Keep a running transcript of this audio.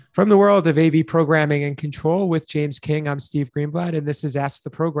From the world of AV programming and control with James King, I'm Steve Greenblatt, and this is Ask the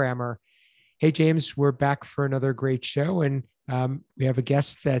Programmer. Hey, James, we're back for another great show, and we have a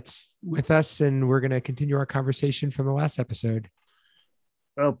guest that's with us, and we're going to continue our conversation from the last episode.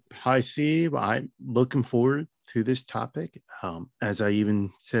 Oh, hi, Steve. I'm looking forward to this topic. As I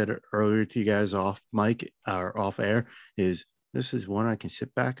even said earlier to you guys off mic or off air, this is one I can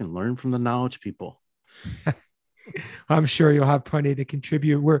sit back and learn from the knowledge people. I'm sure you'll have plenty to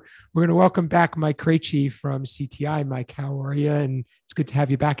contribute. We're going to welcome back Mike Krejci from CTI. Mike, how are you? And it's good to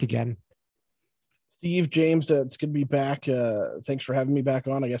have you back again. Steve, James, it's good to be back. Thanks for having me back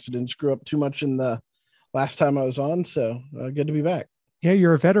on. I guess I didn't screw up too much in the last time I was on, so good to be back. Yeah,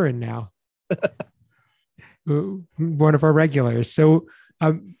 you're a veteran now. One of our regulars. So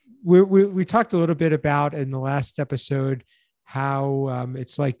we talked a little bit about in the last episode how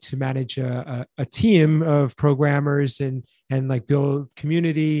it's like to manage a team of programmers and like build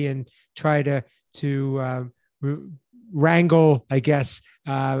community and try to wrangle, I guess,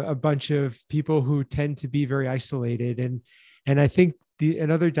 a bunch of people who tend to be very isolated. And I think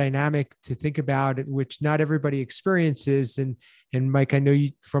another dynamic to think about, which not everybody experiences, and Mike, I know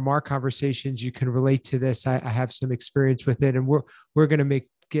you, from our conversations, you can relate to this. I have some experience with it, and we're going to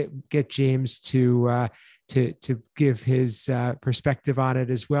get James to give his perspective on it,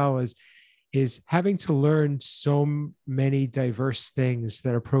 as well as is having to learn so many diverse things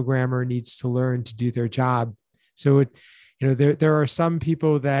that a programmer needs to learn to do their job. So there are some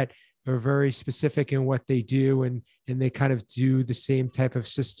people that are very specific in what they do, and they kind of do the same type of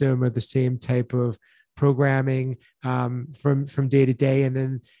system or the same type of programming from day to day,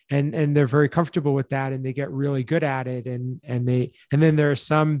 and they're very comfortable with that, and they get really good at it, and then there are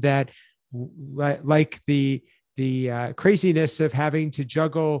some that like the craziness of having to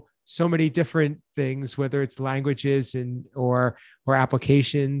juggle so many different things, whether it's languages or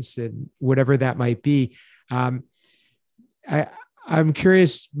applications and whatever that might be. I'm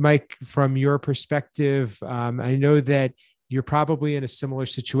curious, Mike, from your perspective. I know that you're probably in a similar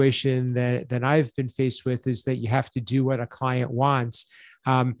situation that I've been faced with, is that you have to do what a client wants.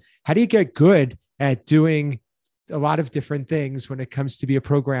 How do you get good at doing a lot of different things when it comes to be a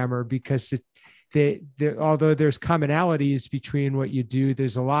programmer? Because although there's commonalities between what you do,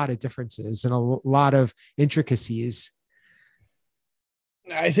 there's a lot of differences and a lot of intricacies.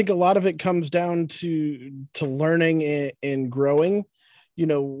 I think a lot of it comes down to learning and growing.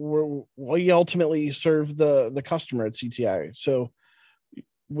 We ultimately serve the customer at CTI. So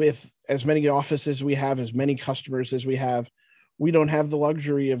with as many offices we have, as many customers as we have, we don't have the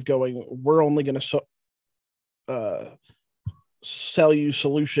luxury of going, we're only going to sell you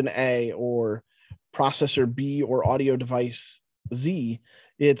solution A or processor B or audio device Z.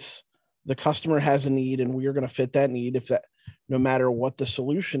 It's the customer has a need, and we are going to fit that need, if that, no matter what the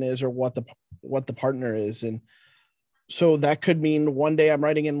solution is or what the partner is. And so that could mean one day I'm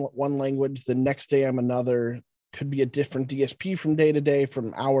writing in one language, the next day I'm another. Could be a different DSP from day to day,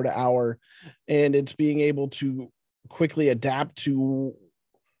 from hour to hour. And it's being able to quickly adapt to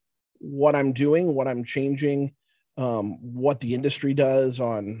what I'm doing, what I'm changing, what the industry does,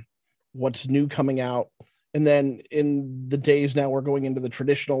 on what's new coming out. And then in the days now, we're going into the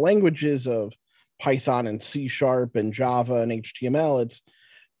traditional languages of Python and C# and Java and HTML. It's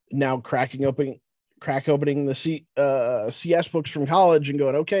now crack opening the CS books from college and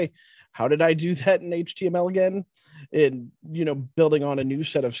going, okay, how did I do that in HTML again? And, building on a new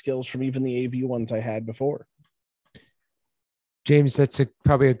set of skills from even the AV ones I had before. James, that's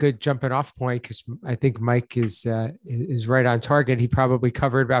probably a good jumping off point, because I think Mike is right on target. He probably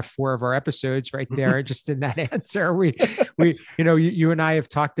covered about 4 of our episodes right there, just in that answer. You and I have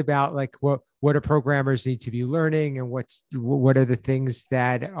talked about like what do programmers need to be learning, and what are the things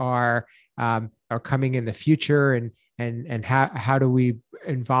that are coming in the future, and how do we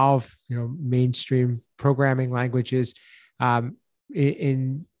involve mainstream programming languages. From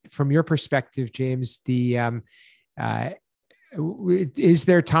your perspective, James, is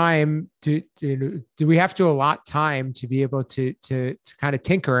there time do we have to allot time to be able to kind of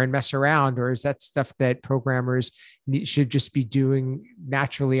tinker and mess around, or is that stuff that programmers should just be doing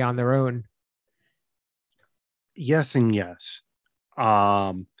naturally on their own? Yes and yes.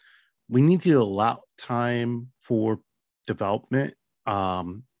 We need to allow time for development,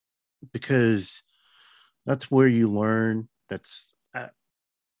 because that's where you learn.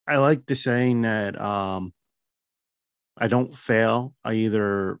 I like the saying that I don't fail. I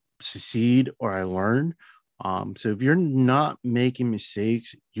either succeed or I learn. So if you're not making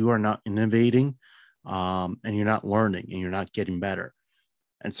mistakes, you are not innovating, and you're not learning, and you're not getting better.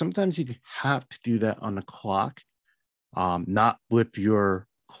 And sometimes you have to do that on the clock, not with your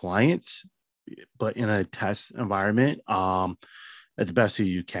clients, but in a test environment, as best as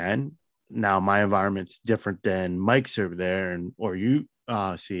you can. Now, my environment's different than Mike's over there, and or you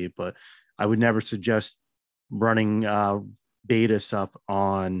see, but I would never suggest running beta stuff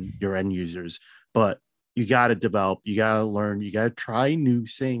on your end users. But you got to develop, you got to learn, you got to try new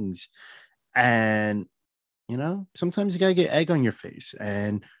things, and sometimes you got to get egg on your face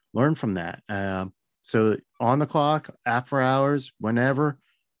and learn from that. So on the clock, after hours, whenever,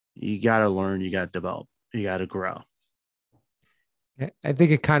 you got to learn, you got to develop, you got to grow. I think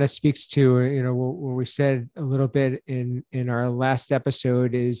it kind of speaks to, what we said a little bit in our last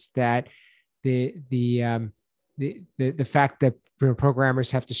episode, is that the fact that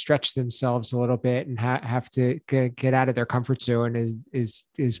programmers have to stretch themselves a little bit and have to get out of their comfort zone is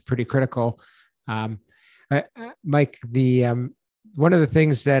pretty critical. Mike, one of the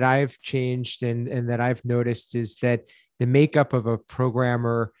things that I've changed and that I've noticed is that the makeup of a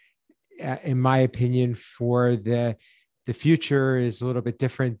programmer, in my opinion, for the future is a little bit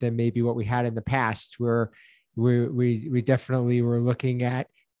different than maybe what we had in the past, where we definitely were looking at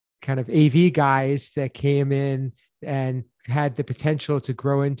kind of AV guys that came in and had the potential to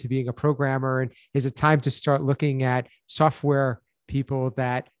grow into being a programmer. And is it time to start looking at software people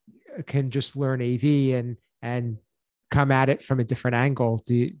that can just learn AV and come at it from a different angle?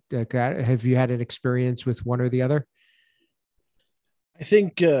 Have you had an experience with one or the other? I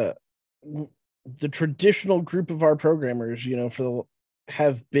think the traditional group of our programmers,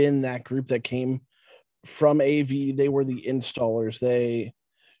 have been that group that came from AV. They were the installers. They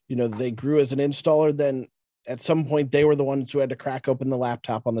grew as an installer. Then at some point they were the ones who had to crack open the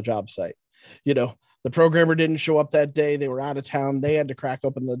laptop on the job site. The programmer didn't show up that day. They were out of town. They had to crack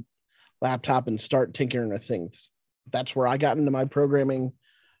open the laptop and start tinkering with things. That's where I got into my programming,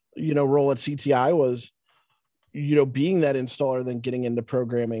 role at CTI, was, being that installer, then getting into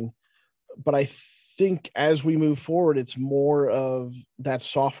programming. But I think as we move forward, it's more of that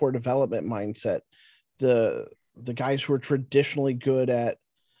software development mindset. The guys who are traditionally good at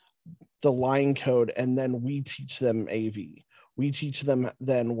the line code, and then we teach them AV. We teach them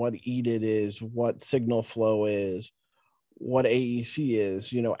then what EDIT is, what signal flow is, what AEC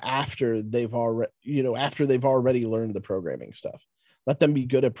is, after they've already learned the programming stuff. Let them be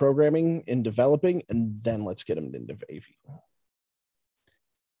good at programming and developing, and then let's get them into AV.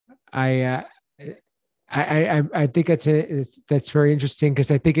 I think that's very interesting, because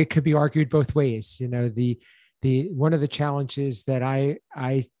I think it could be argued both ways. The one of the challenges that I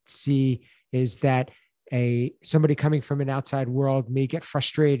see is that somebody coming from an outside world may get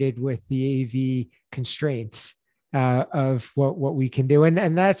frustrated with the AV constraints of what we can do, and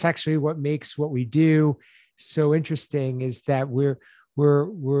that's actually what makes what we do so interesting, is that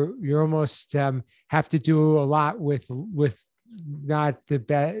you almost have to do a lot with not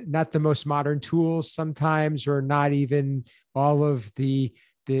the most modern tools sometimes, or not even all of the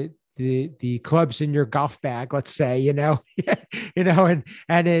clubs in your golf bag, let's say, and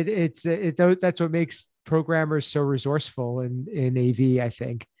that's what makes programmers so resourceful in AV, I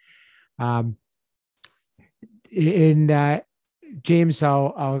think. James,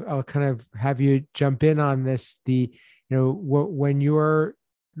 I'll kind of have you jump in on this. When you're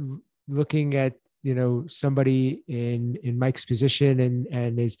looking at somebody in Mike's position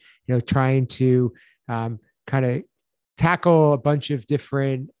and is trying to kind of tackle a bunch of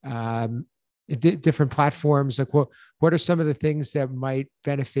different platforms, like what are some of the things that might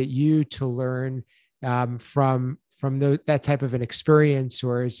benefit you to learn from that type of an experience?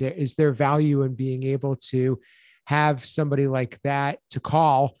 Or is there value in being able to have somebody like that to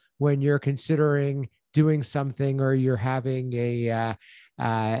call when you're considering doing something, or you're having a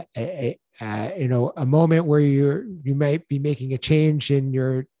moment where you might be making a change in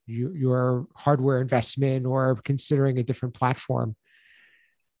your hardware investment, or considering a different platform?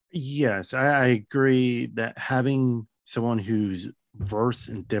 Yes, I agree that having someone who's versed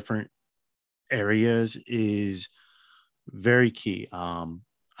in different areas is very key.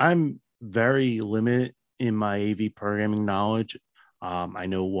 I'm very limited in my AV programming knowledge. I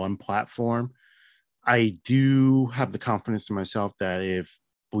know one platform. I do have the confidence in myself that if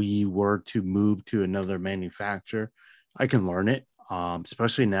we were to move to another manufacturer, I can learn it.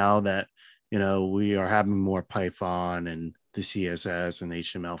 Especially now that we are having more Python and the CSS and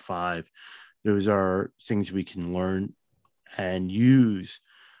HTML5. Those are things we can learn and use.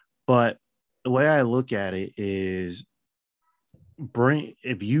 But the way I look at it is,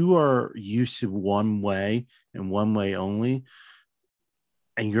 if you are used to one way and one way only,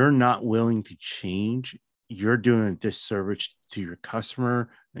 and you're not willing to change, you're doing a disservice to your customer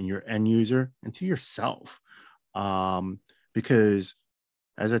and your end user and to yourself. Because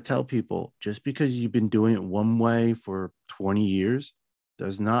As I tell people, just because you've been doing it one way for 20 years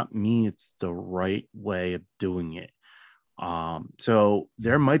does not mean it's the right way of doing it. So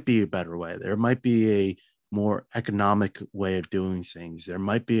there might be a better way. There might be a more economic way of doing things. There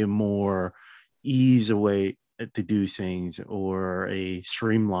might be a more ease way to do things, or a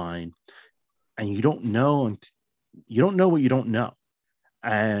streamline. And you don't know what you don't know.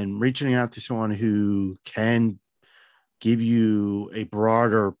 And reaching out to someone who can give you a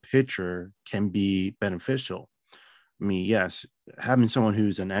broader picture can be beneficial. I mean, yes, having someone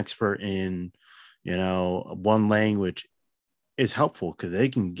who's an expert in, one language is helpful, because they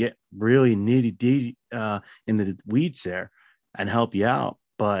can get really nitty gritty in the weeds there and help you out.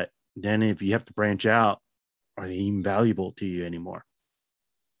 But then if you have to branch out, are they even valuable to you anymore?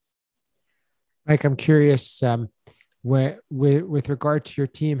 Mike, I'm curious, with regard to your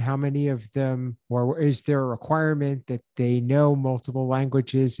team, how many of them, or is there a requirement that they know multiple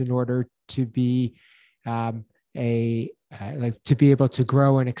languages in order to be a like to be able to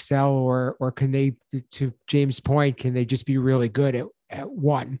grow and excel, or can they, to James' point, can they just be really good at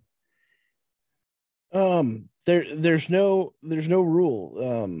one? There's no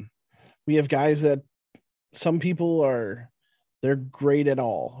rule. We have guys that, some people they're great at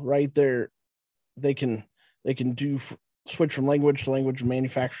all, right? They can do switch from language to language,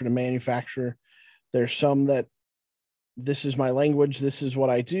 manufacturer to manufacturer. There's some that, this is my language, this is what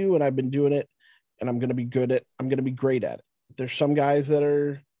I do, and I've been doing it, and I'm going to be great at it. There's some guys that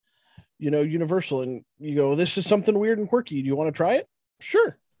are, universal, and you go, this is something weird and quirky. Do you want to try it?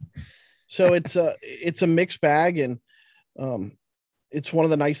 Sure. So it's a mixed bag. And it's one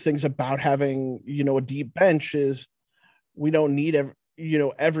of the nice things about having, a deep bench is we don't need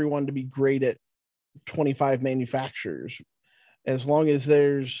everyone to be great at 25 manufacturers. As long as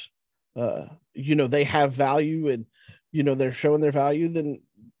there's they have value, and they're showing their value,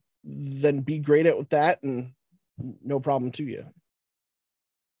 then be great at that, and no problem to you.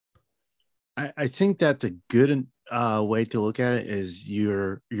 I think that's a good way to look at it, is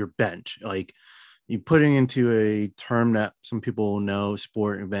your bench. Like, you putting into a term that some people know,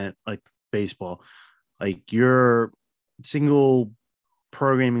 sport event like baseball, like your single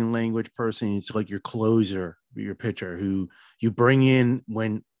programming language person is like your closer, your pitcher, who you bring in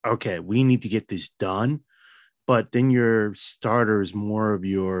when, okay, we need to get this done. But then your starter is more of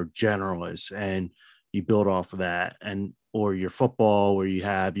your generalist, and you build off of that. And or your football, where you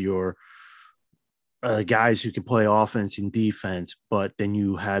have your guys who can play offense and defense, but then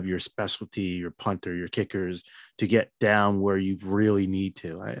you have your specialty, your punter, your kickers, to get down where you really need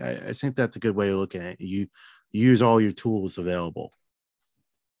to. I think that's a good way of looking at it. You use all your tools available.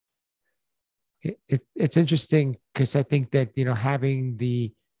 It's interesting, because I think that, having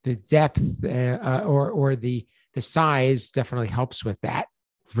the depth or the size definitely helps with that,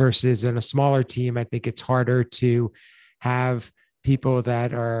 versus in a smaller team. I think it's harder to have people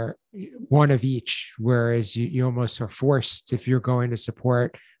that are one of each, whereas you almost are forced, if you're going to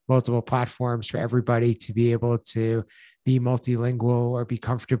support multiple platforms, for everybody to be able to be multilingual or be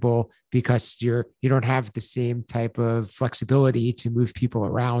comfortable, because you don't have the same type of flexibility to move people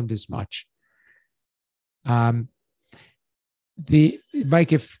around as much. Mike,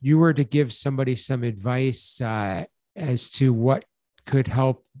 if you were to give somebody some advice as to what could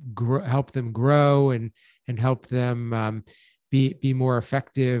help them grow and help them be more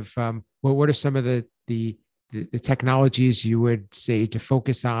effective, what are some of the technologies you would say to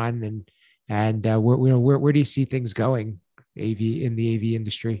focus on, and where do you see things going in the AV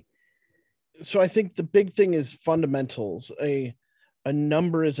industry? So I think the big thing is fundamentals. A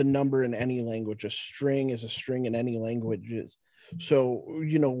number is a number in any language. A string is a string in any languages. So,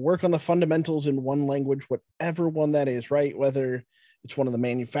 work on the fundamentals in one language, whatever one that is, right? Whether it's one of the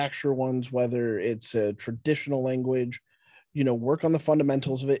manufacturer ones, whether it's a traditional language, work on the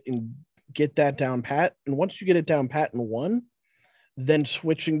fundamentals of it and get that down pat. And once you get it down pat in one, then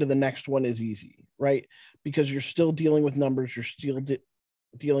switching to the next one is easy, right? Because you're still dealing with numbers. You're still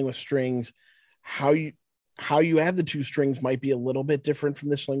dealing with strings. How you add the two strings might be a little bit different from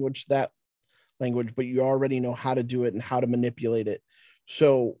this language to that language, but you already know how to do it and how to manipulate it.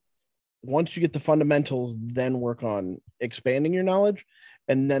 So once you get the fundamentals, then work on expanding your knowledge,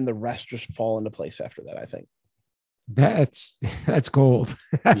 and then the rest just fall into place after that, I think. That's gold.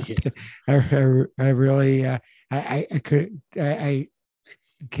 Yeah. I really I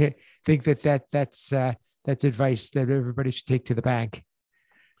can't think that's advice that everybody should take to the bank.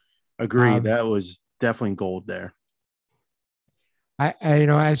 Agreed. That was definitely gold there. I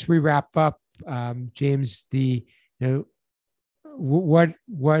as we wrap up, James, what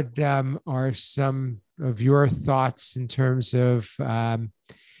are some of your thoughts in terms of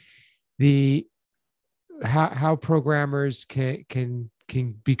the how programmers can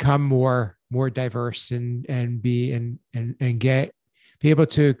become more diverse and be and get be able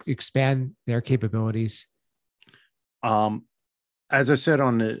to expand their capabilities. As I said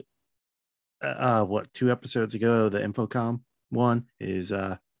on the 2 episodes ago, the Infocom one is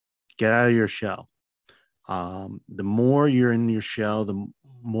get out of your shell. The more you're in your shell, the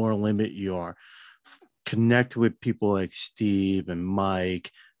more limit you are. Connect with people like Steve and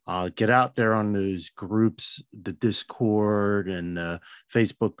Mike. Get out there on those groups, the Discord and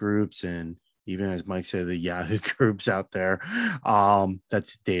Facebook groups, and even as Mike said, the Yahoo groups out there.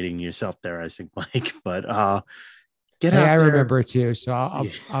 That's dating yourself there, I think, Mike. But get out I there. remember it too, so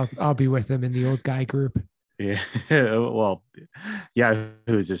I'll be with them in the old guy group. Yeah, well, Yahoo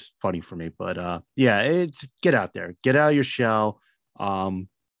is just funny for me, but yeah, it's get out there, get out of your shell.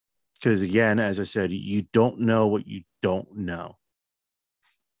 Because again, as I said, you don't know what you don't know.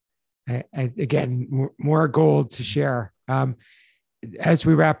 Again, more gold to share. As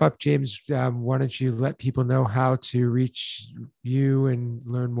we wrap up, James, why don't you let people know how to reach you and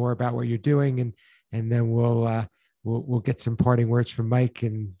learn more about what you're doing, and then we'll get some parting words from Mike,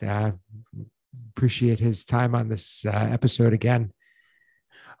 and appreciate his time on this episode again.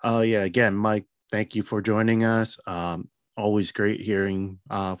 Yeah, again, Mike, thank you for joining us. Always great hearing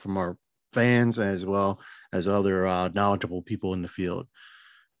from our fans as well as other knowledgeable people in the field.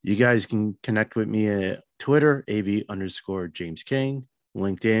 You guys can connect with me at Twitter, AV_James King,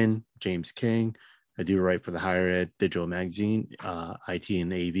 LinkedIn, James King. I do write for the Higher Ed Digital Magazine, IT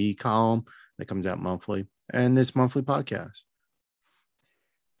and AV column that comes out monthly, and this monthly podcast.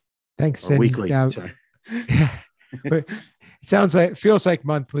 Thanks. Or weekly. Sorry. But it feels like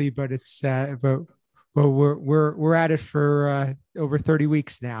monthly, but it's but we're at it for over 30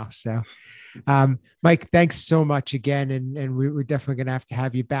 weeks now. So Mike, thanks so much again. And we're definitely going to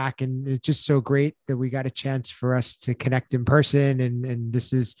have you back. And it's just so great that we got a chance for us to connect in person. And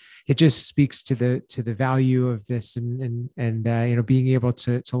it just speaks to the value of this and being able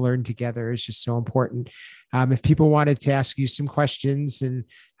to learn together is just so important. If people wanted to ask you some questions and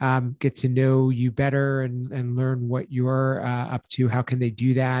get to know you better and learn what you're up to, how can they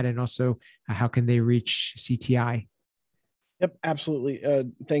do that? And also how can they reach CTI? Yep, absolutely.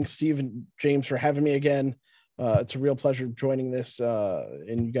 Thanks, Steve and James, for having me again. It's a real pleasure joining this,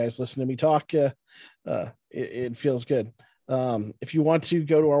 and you guys listen to me talk. It feels good. If you want to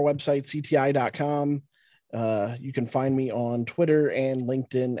go to our website, cti.com, you can find me on Twitter and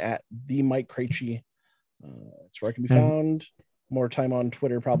LinkedIn at the Mike Krejci. It's where I can be found. More time on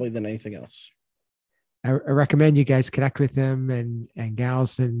Twitter probably than anything else. I recommend you guys connect with him and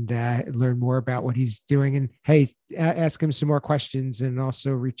gals and learn more about what he's doing. And hey, ask him some more questions and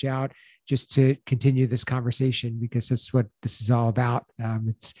also reach out just to continue this conversation, because that's what this is all about.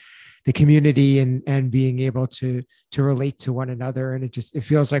 It's the community and being able to relate to one another. And it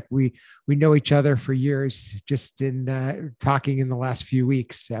feels like we know each other for years just in talking in the last few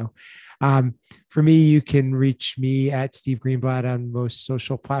weeks. So for me, you can reach me at Steve Greenblatt on most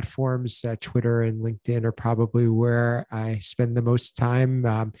social platforms. Twitter and LinkedIn are probably where I spend the most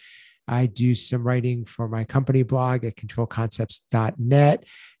time. I do some writing for my company blog at controlconcepts.net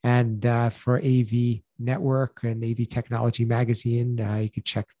and for AV Network and AV Technology Magazine. You could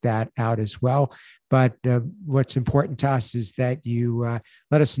check that out as well. But what's important to us is that you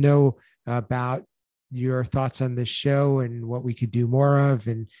let us know about your thoughts on this show and what we could do more of,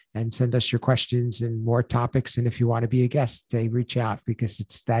 and send us your questions and more topics. And if you want to be a guest, reach out, because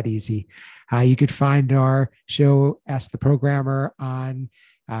it's that easy. You could find our show, Ask the Programmer, on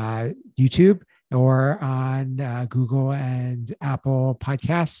YouTube or on Google and Apple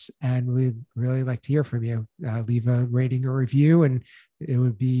Podcasts. And we'd really like to hear from you. Leave a rating or review, and it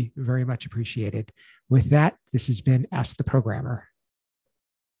would be very much appreciated. With that, this has been Ask the Programmer.